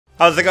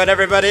How's it going,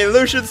 everybody?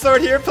 Lucian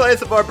Sword here, playing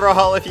some more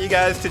Brawlhalla for you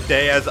guys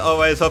today. As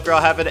always, hope you're all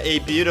having a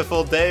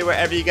beautiful day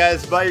wherever you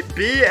guys might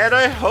be, and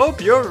I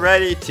hope you're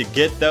ready to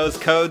get those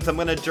codes I'm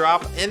gonna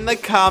drop in the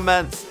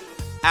comments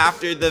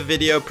after the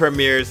video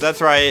premieres.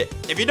 That's right.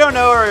 If you don't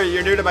know or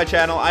you're new to my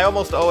channel, I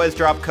almost always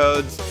drop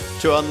codes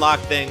to unlock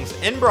things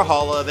in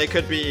Brawlhalla. They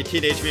could be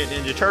Teenage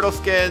Mutant Ninja Turtle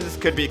skins,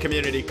 could be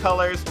community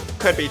colors,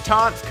 could be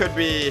taunts, could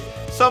be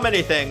so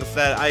many things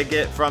that I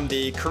get from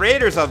the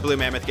creators of Blue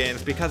Mammoth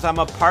Games because I'm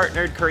a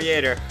partnered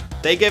creator.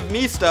 They give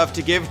me stuff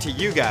to give to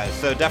you guys,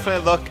 so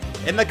definitely look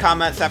in the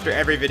comments after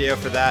every video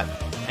for that.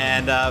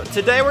 And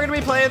today we're going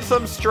to be playing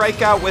some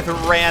Strikeout with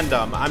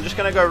random. I'm just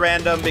going to go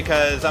random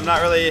because I'm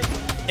not really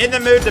in the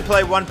mood to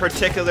play one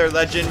particular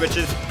legend, which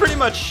is pretty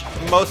much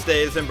most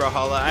days in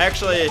Brawlhalla.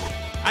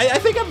 I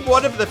think I'm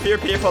one of the few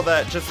people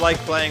that just like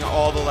playing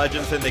all the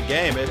legends in the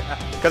game.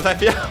 Because I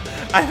feel,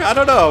 I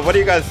don't know, what do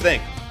you guys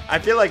think? I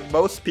feel like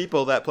most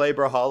people that play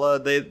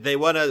Brawlhalla, they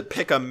want to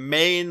pick a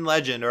main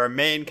legend or a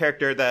main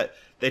character that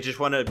they just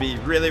want to be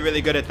really,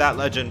 really good at that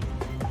legend.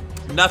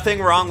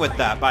 Nothing wrong with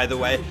that, by the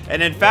way.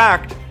 And in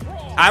fact,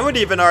 I would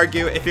even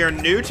argue if you're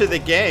new to the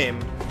game,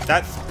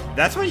 that's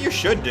what you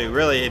should do,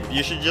 really.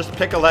 You should just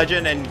pick a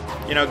legend and,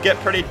 you know, get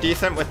pretty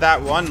decent with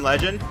that one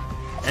legend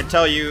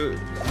until you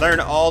learn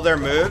all their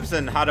moves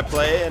and how to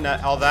play and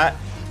all that.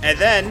 And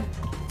then,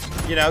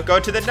 you know, go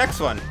to the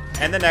next one.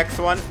 And the next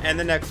one, and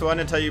the next one,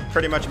 until you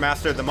pretty much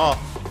master them all.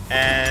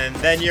 And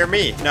then you're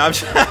me. No, I'm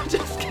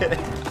just kidding.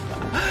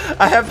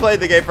 I have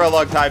played the game for a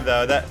long time,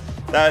 though.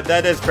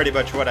 That is pretty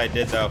much what I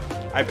did, though.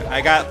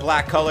 I got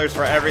black colors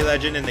for every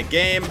legend in the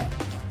game,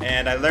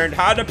 and I learned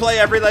how to play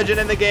every legend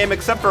in the game,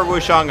 except for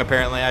Wushang,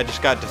 apparently. I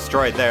just got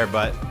destroyed there,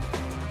 but...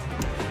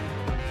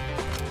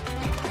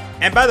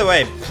 And by the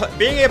way,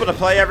 being able to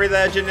play every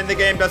legend in the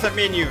game doesn't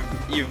mean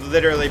you've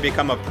literally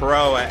become a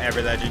pro at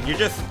every legend.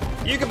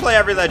 You can play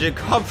every legend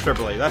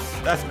comfortably.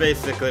 That's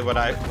basically what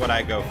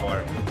I go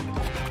for.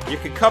 You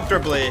can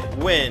comfortably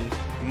win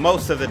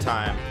most of the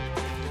time.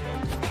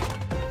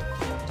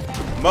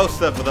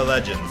 Most of the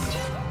legends.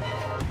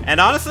 And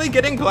honestly,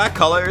 getting black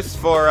colors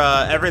for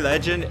every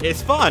legend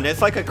is fun.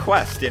 It's like a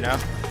quest, you know?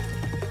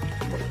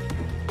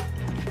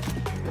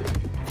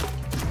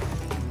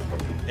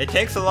 It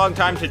takes a long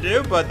time to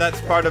do, but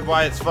that's part of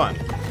why it's fun.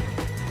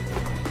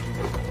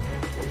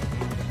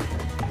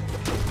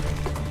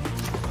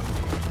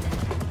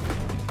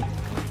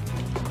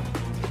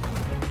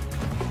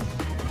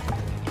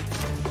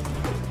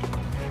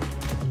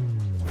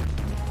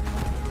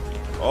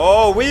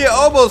 Oh, we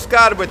almost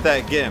got it with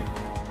that gimp.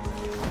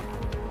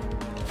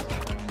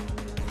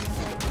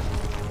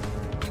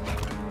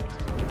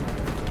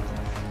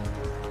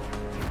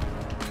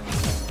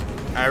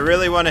 I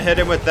really want to hit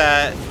him with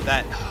that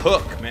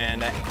hook, man.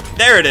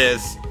 There it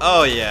is.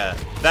 Oh, yeah.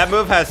 That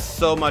move has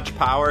so much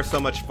power, so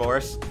much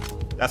force.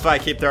 That's why I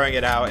keep throwing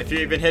it out. If you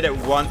even hit it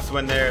once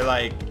when they're,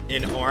 like,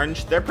 in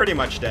orange, they're pretty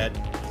much dead.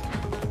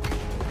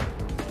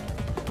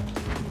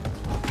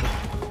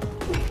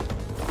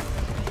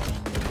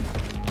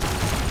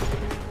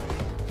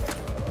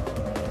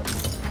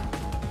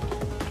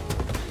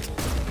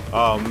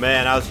 Oh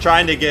man, I was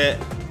trying to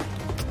get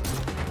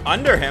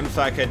under him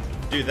so I could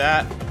do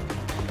that.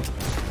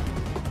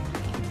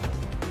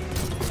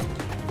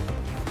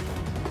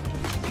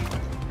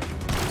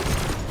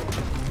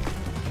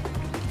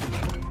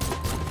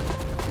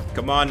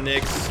 Come on,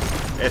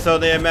 Nyx. It's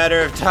only a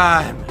matter of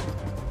time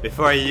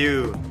before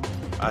you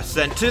are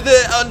sent to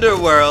the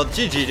underworld.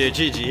 GG to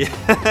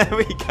GG.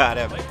 We got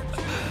him.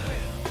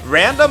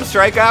 Random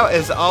Strikeout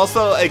is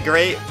also a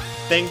great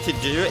thing to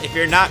do if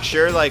you're not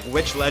sure like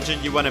which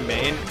legend you want to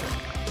main.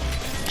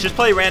 Just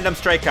play Random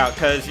Strikeout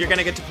because you're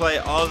gonna get to play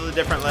all of the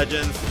different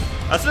legends,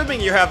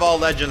 assuming you have all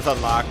legends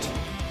unlocked.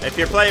 If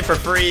you're playing for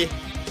free,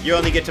 you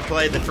only get to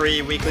play the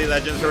free weekly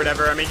legends or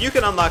whatever. I mean, you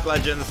can unlock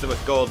legends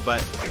with gold,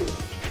 but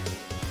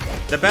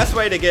the best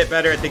way to get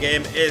better at the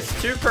game is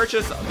to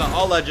purchase the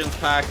All Legends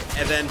pack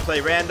and then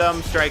play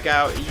Random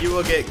Strikeout. You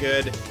will get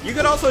good. You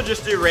could also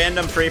just do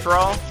Random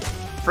Free-for-all.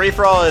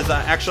 Free-for-all is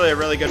actually a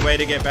really good way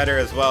to get better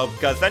as well,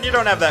 because then you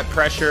don't have that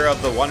pressure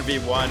of the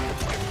 1v1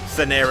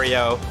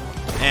 scenario,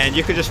 and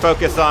you can just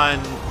focus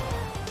on,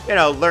 you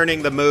know,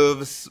 learning the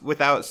moves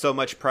without so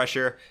much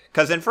pressure.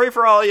 Because in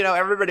free-for-all, you know,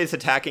 everybody's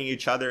attacking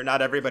each other,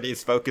 not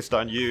everybody's focused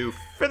on you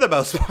for the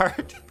most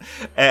part.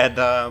 And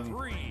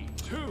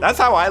that's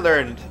how I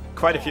learned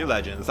quite a few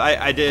legends.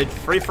 I did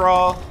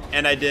free-for-all,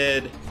 and I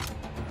did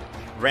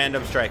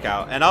Random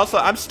Strikeout. And also,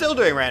 I'm still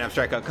doing Random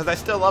Strikeout, because I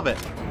still love it.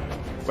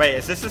 Wait,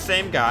 is this the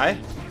same guy?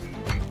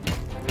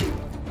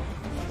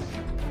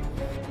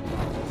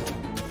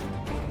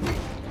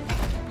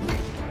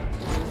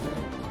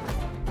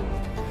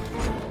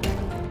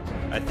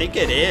 I think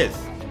it is.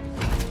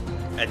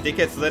 I think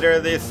it's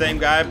literally the same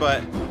guy,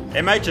 but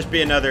it might just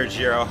be another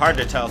Jiro. Hard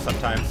to tell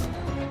sometimes.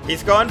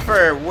 He's going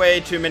for way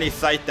too many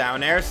sight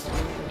down airs.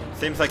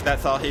 Seems like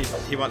that's all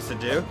he wants to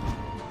do.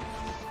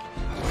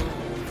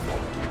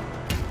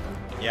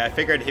 Yeah, I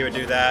figured he would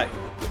do that.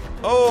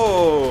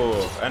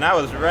 Oh, and I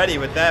was ready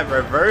with that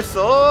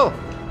reversal.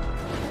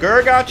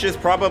 Gurgotch is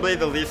probably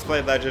the least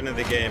played legend in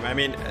the game. I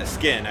mean,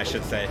 skin, I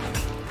should say.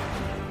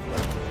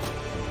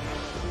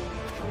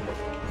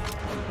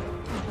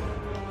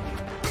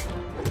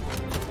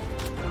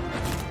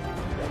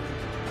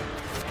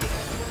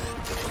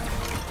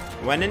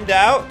 When in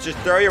doubt, just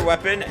throw your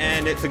weapon,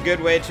 and it's a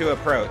good way to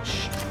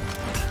approach.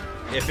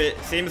 If it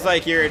seems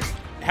like you're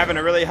having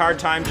a really hard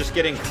time just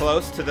getting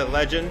close to the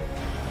legend.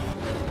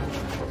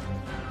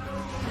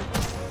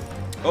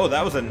 Oh,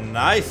 that was a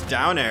nice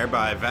down air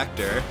by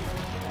Vector.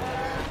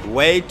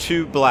 Way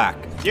too black.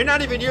 You're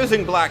not even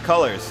using black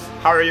colors.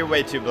 How are you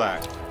way too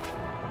black?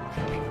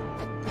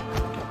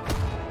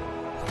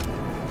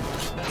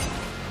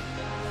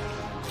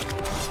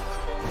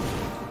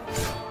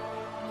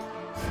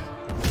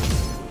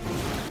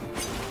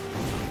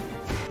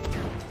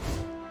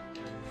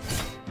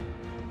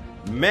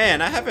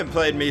 Man, I haven't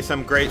played me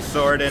some great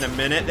sword in a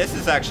minute. This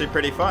is actually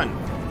pretty fun.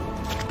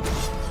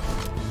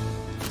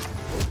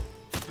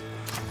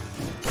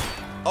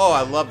 Oh,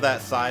 I love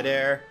that side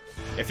air.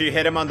 If you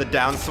hit him on the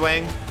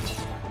downswing,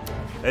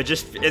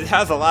 it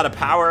has a lot of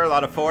power, a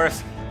lot of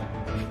force.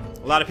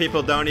 A lot of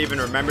people don't even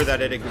remember that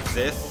it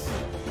exists.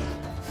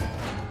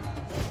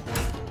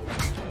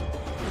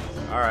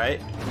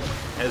 Alright.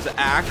 His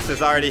axe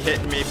is already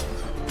hitting me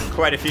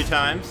quite a few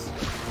times.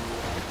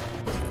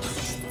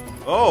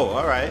 Oh,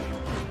 alright.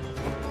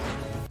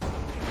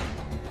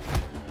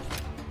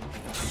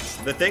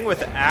 The thing with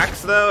the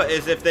axe, though,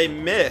 is if they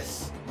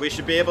miss, we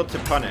should be able to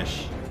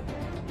punish.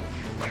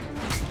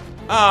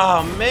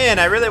 Oh, man,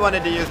 I really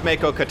wanted to use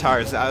Mako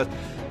Katars.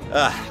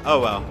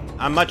 Oh, well.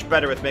 I'm much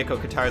better with Mako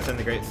Katars than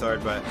the Great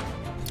Sword, but...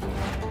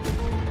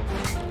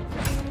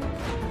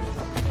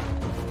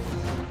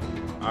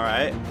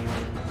 Alright.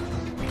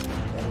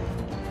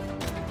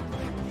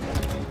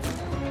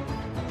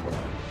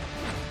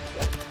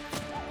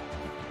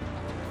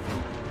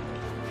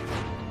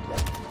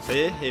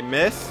 See? He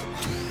missed.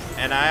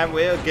 And I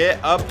will get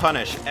a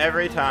punish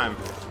every time.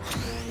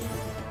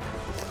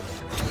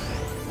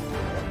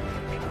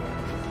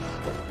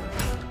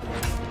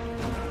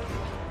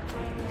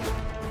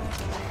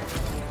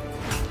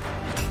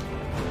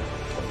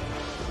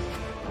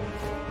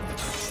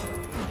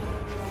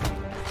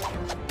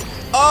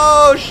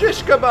 Oh,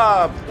 shish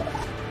kebab!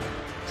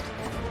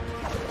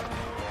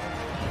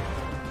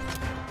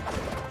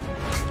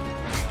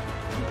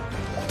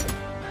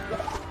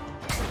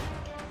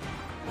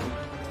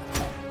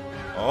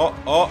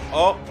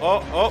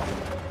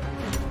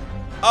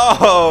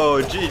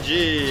 Oh,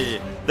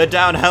 GG. The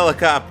down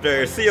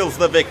helicopter seals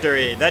the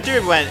victory. That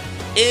dude went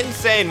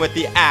insane with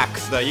the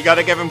axe, though. You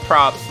gotta give him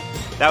props.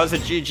 That was a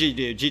GG,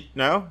 dude.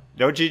 No?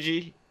 No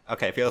GG?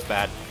 Okay, feels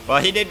bad.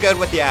 Well, he did good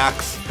with the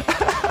axe.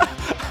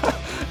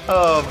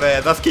 Oh,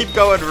 man. Let's keep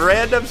going.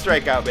 Random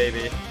strikeout,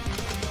 baby.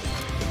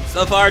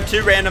 So far,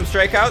 2 random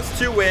strikeouts,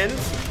 2 wins.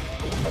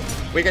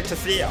 We get to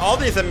see all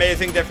these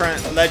amazing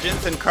different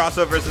legends and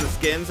crossovers and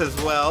skins as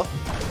well.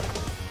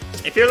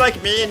 If you're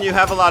like me and you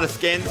have a lot of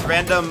skins,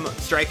 random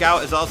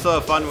strikeout is also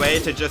a fun way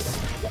to just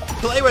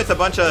play with a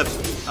bunch of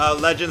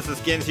legends and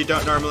skins you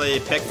don't normally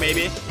pick,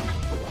 maybe.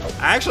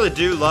 I actually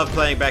do love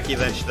playing Becky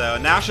Lynch, though.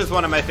 Nash is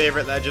one of my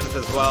favorite legends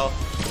as well.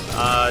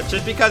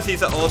 Just because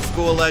he's an old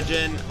school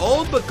legend.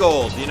 Old but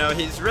gold, you know,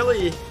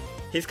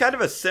 he's kind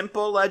of a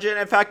simple legend.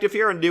 In fact, if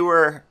you're a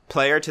newer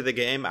player to the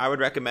game, I would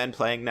recommend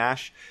playing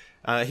Nash.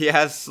 He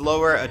has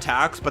slower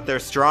attacks, but they're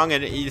strong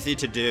and easy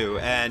to do,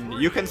 and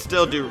you can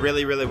still do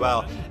really, really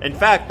well. In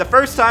fact, the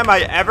first time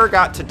I ever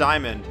got to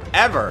Diamond,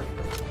 ever,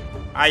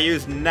 I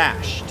used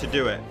Nash to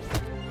do it.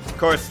 Of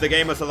course, the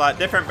game was a lot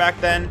different back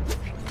then.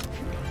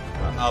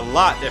 A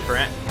lot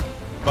different,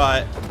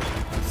 but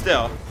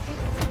still.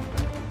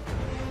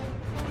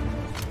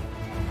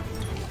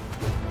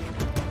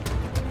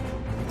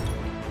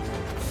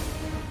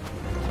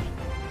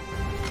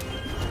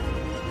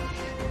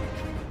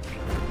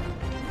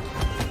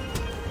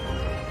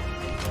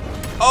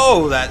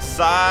 Oh, that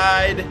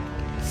side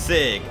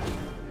sig.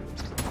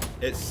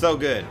 It's so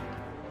good.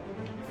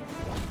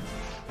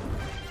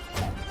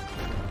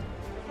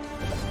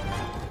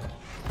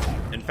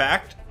 In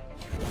fact,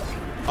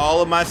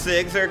 all of my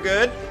sigs are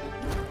good.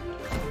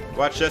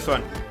 Watch this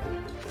one.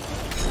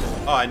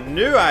 Oh, I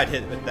knew I'd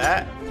hit with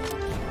that.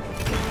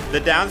 The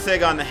down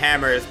sig on the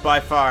hammer is by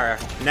far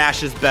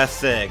Nash's best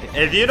sig.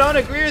 If you don't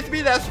agree with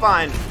me, that's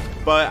fine.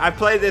 But I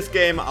play this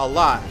game a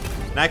lot.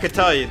 And I can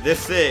tell you, this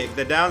sig,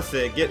 the down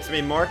sig, gets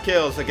me more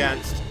kills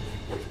against.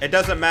 It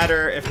doesn't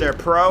matter if they're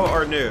pro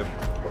or noob.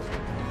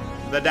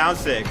 The down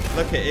sig,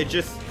 look at it,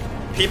 just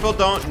people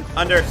don't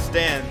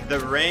understand the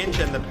range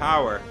and the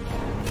power.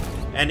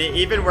 And it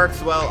even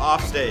works well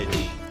off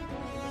stage.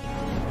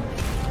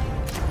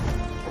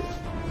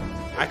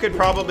 I could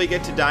probably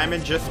get to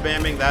Diamond just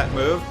spamming that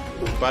move,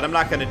 but I'm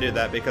not going to do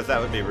that because that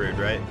would be rude,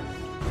 right?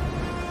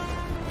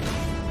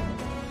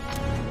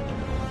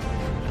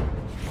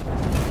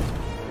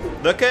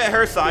 Look at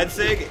her side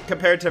sig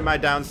compared to my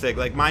down sig.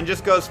 Like, mine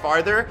just goes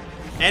farther,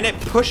 and it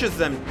pushes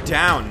them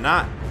down,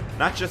 not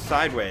just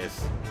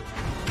sideways.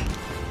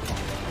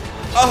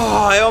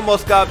 Oh, I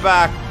almost got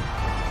back.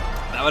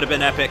 That would have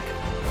been epic.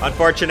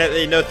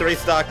 Unfortunately, no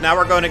 3-stock. Now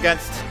we're going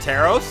against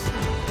Taros.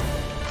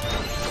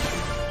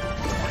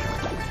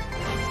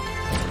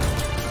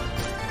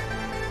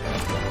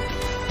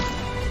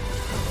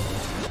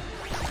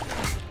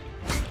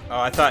 Oh,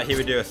 I thought he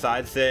would do a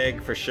side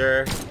sig for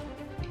sure.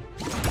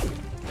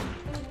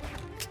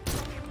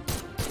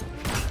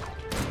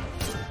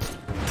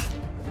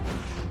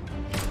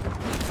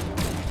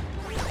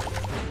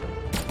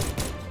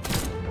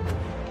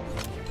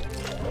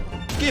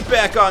 Get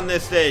back on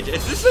this stage.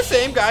 Is this the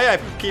same guy I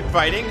keep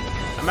fighting?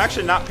 I'm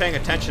actually not paying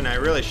attention. I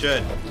really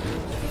should.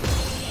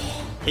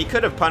 He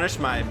could have punished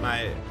my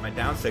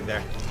down sig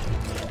there.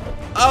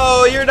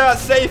 Oh, you're not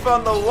safe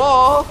on the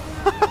wall.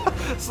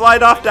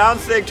 Slide off down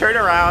sig, turn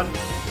around.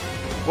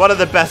 One of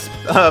the best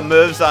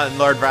moves on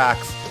Lord Vrax.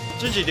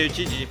 GG, dude,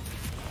 GG.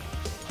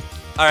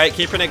 Alright,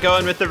 keeping it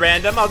going with the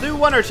random. I'll do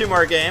 1 or 2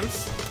 more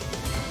games.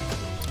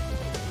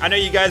 I know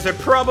you guys are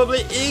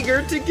probably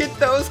eager to get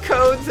those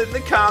codes in the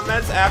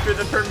comments after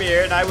the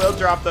premiere, and I will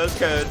drop those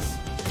codes.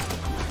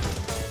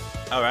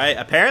 Alright,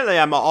 apparently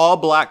I'm all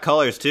black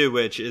colors too,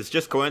 which is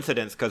just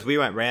coincidence because we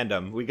went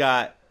random. We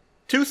got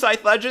 2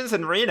 Scythe Legends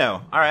and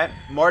Reno. Alright,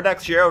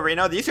 Mordex, Hero,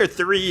 Reno. These are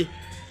 3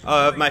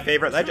 of my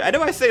favorite legends. I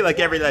know I say like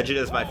every legend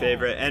is my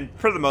favorite, and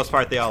for the most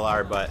part they all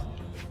are, but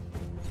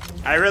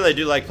I really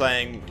do like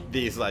playing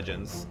these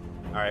legends.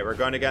 Alright, we're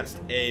going against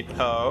a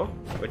Poe,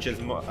 which is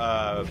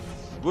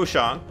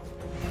Wushang.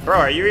 Bro,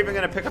 are you even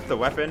gonna pick up the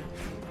weapon?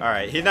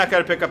 Alright, he's not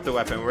gonna pick up the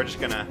weapon. We're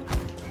just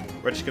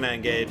gonna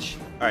engage.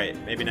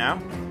 Alright, maybe now?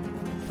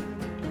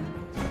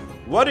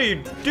 What are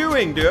you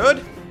doing,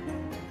 dude?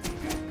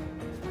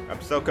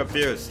 I'm so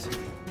confused.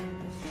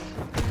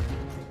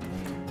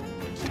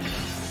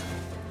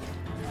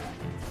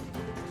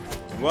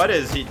 What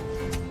is he?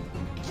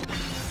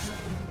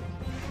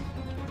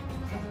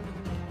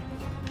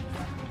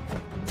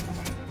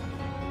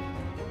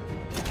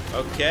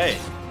 Okay.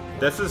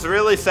 This is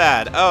really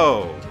sad.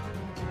 Oh.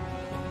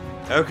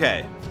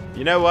 Okay.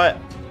 You know what?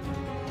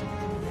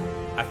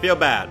 I feel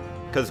bad.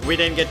 Because we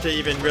didn't get to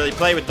even really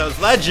play with those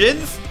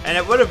legends. And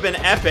it would have been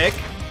epic.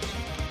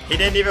 He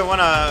didn't even want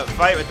to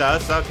fight with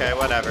us. Okay,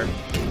 whatever.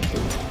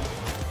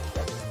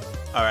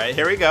 Alright,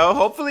 here we go.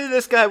 Hopefully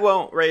this guy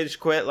won't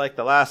rage quit like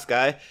the last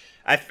guy.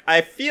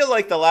 I feel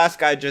like the last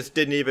guy just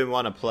didn't even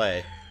want to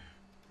play.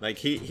 Like,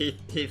 he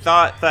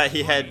thought that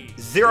he had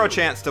 0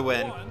 chance to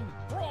win.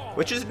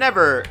 Which is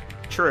never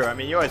true. I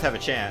mean, you always have a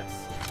chance.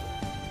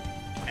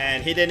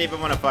 And he didn't even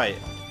want to fight.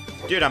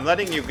 Dude, I'm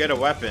letting you get a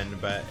weapon,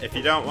 but if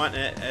you don't want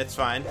it, it's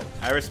fine.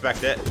 I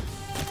respect it.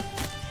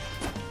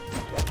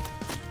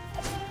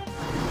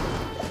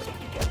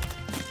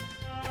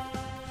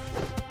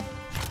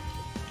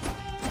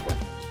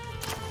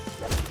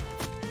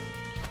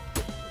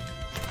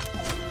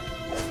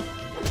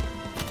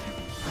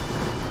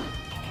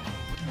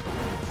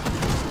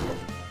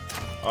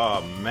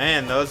 Oh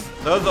man, those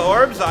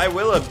orbs I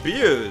will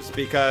abuse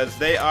because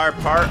they are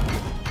part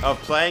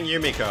of playing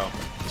Yumiko.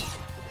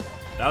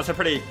 That was a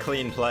pretty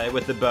clean play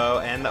with the bow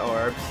and the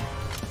orbs.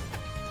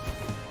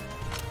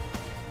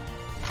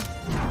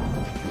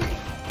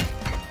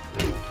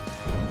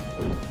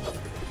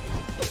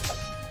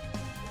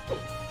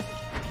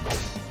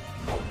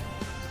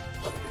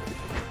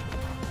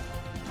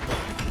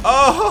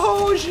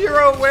 Oh,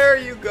 Shiro, where are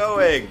you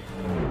going?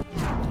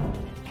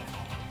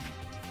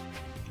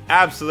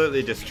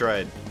 Absolutely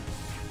destroyed.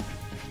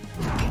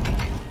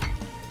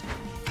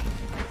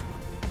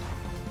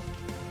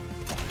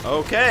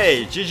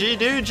 Okay, GG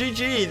dude,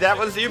 GG. That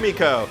was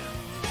Yumiko.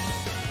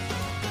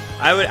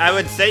 I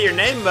would say your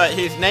name, but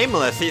he's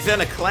nameless. He's in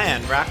a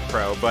clan, Rack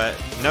Pro, but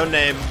no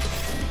name.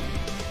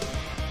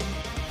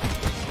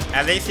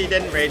 At least he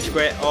didn't rage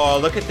quit. Oh,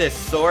 look at this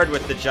sword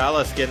with the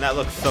Jala skin. That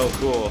looks so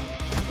cool.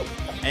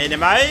 And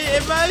am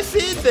I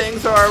seeing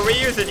things, or are we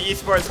using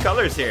esports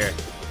colors here?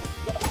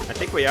 I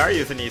think we are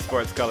using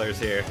esports colors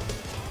here.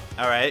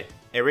 Alright,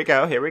 here we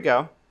go, here we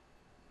go.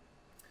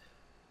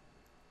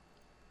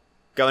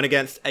 Going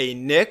against a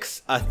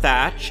Nyx, a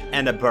Thatch,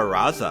 and a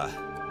Barraza.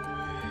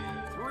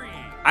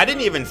 I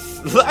didn't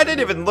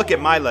even look at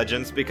my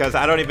legends because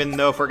I don't even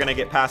know if we're gonna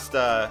get past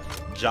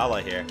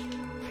Jala here.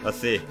 Let's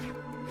see.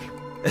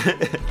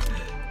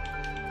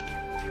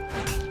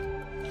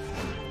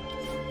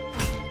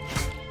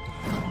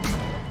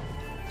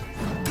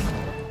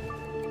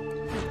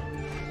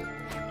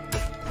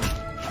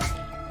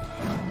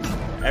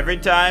 Every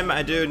time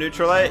I do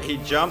neutralite, he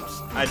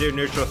jumps, I do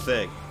neutral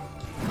sig.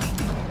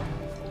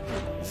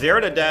 0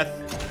 to death.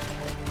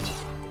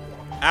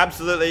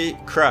 Absolutely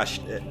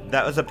crushed.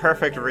 That was a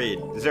perfect read.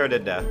 0 to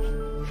death.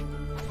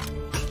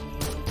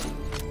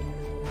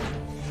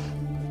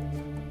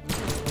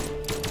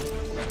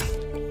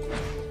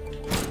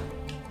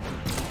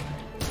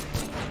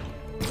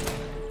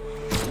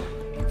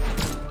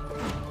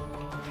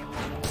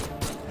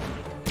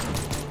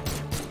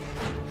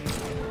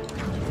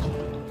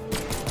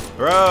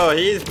 Bro,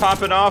 he's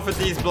popping off with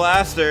these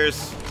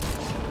blasters.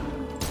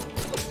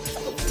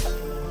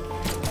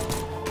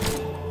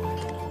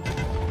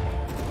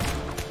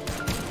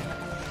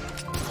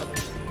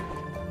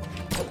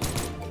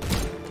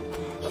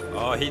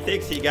 Oh, he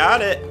thinks he got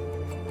it.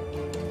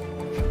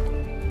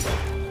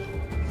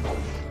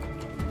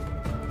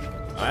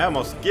 I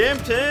almost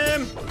gimped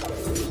him.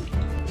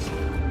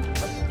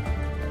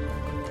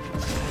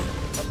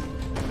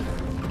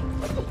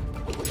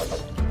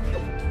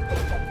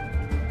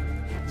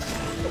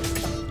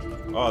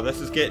 Oh,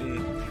 this is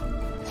getting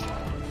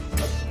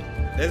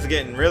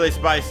really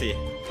spicy.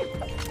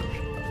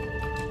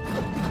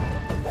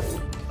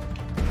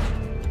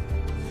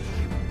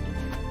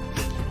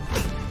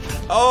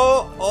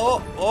 Oh,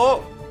 oh,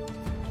 oh.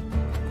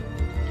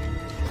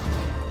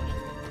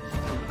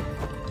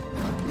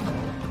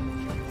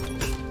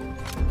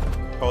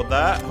 Hold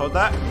that, hold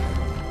that.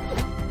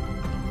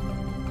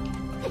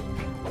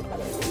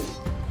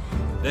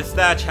 This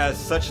Thatch has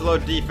such low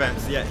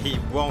defense, yet he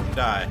won't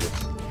die.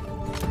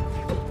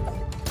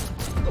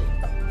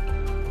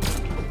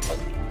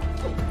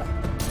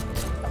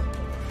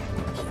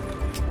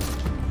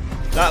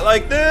 Not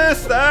like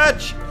this,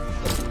 Thatch!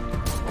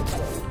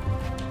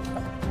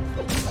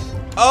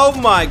 Oh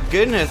my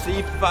goodness,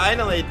 he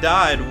finally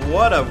died.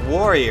 What a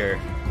warrior.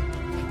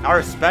 I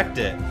respect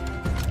it.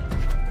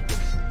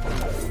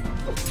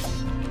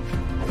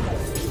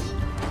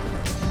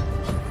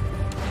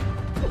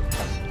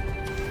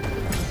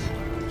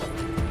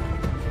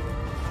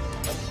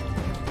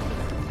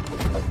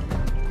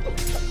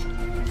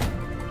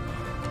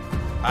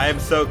 I am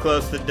so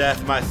close to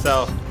death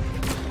myself.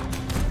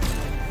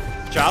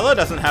 Jala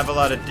doesn't have a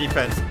lot of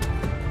defense,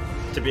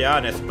 to be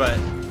honest, but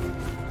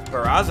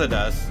Razer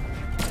does.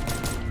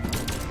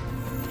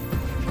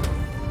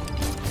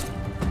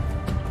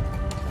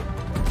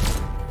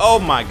 Oh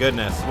my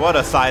goodness, what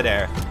a side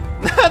air.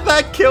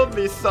 That killed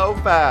me so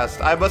fast.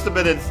 I must have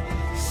been in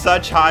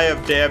such high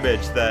of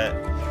damage that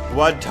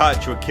one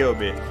touch would kill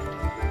me.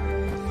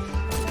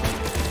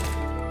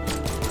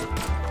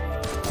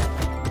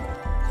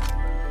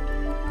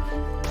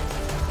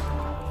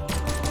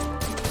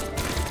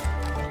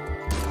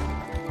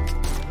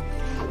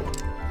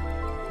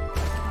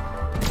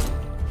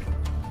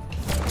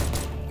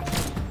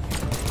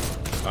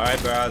 Alright,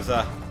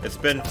 Razer, it's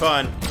been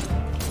fun.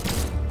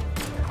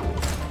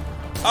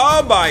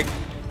 Oh my!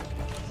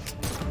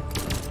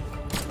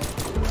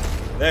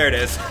 There it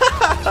is.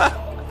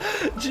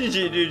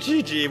 GG, dude,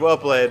 GG, well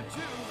played.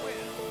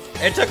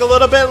 It took a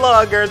little bit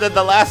longer than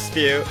the last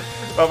few,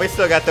 but we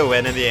still got the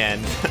win in the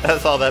end.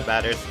 That's all that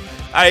matters.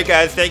 Alright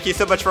guys, thank you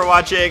so much for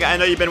watching. I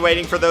know you've been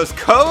waiting for those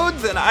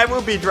codes, and I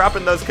will be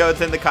dropping those codes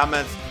in the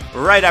comments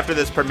right after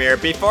this premiere.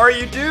 Before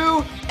you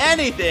do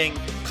anything,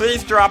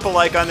 please drop a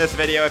like on this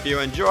video if you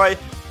enjoy,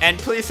 and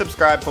please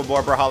subscribe for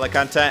more Brawlhalla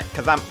content,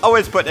 because I'm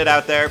always putting it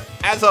out there.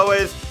 As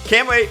always,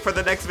 can't wait for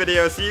the next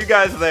video. See you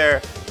guys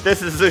there.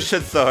 This is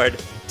Lucian's Sword.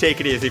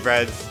 Take it easy,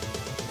 friends.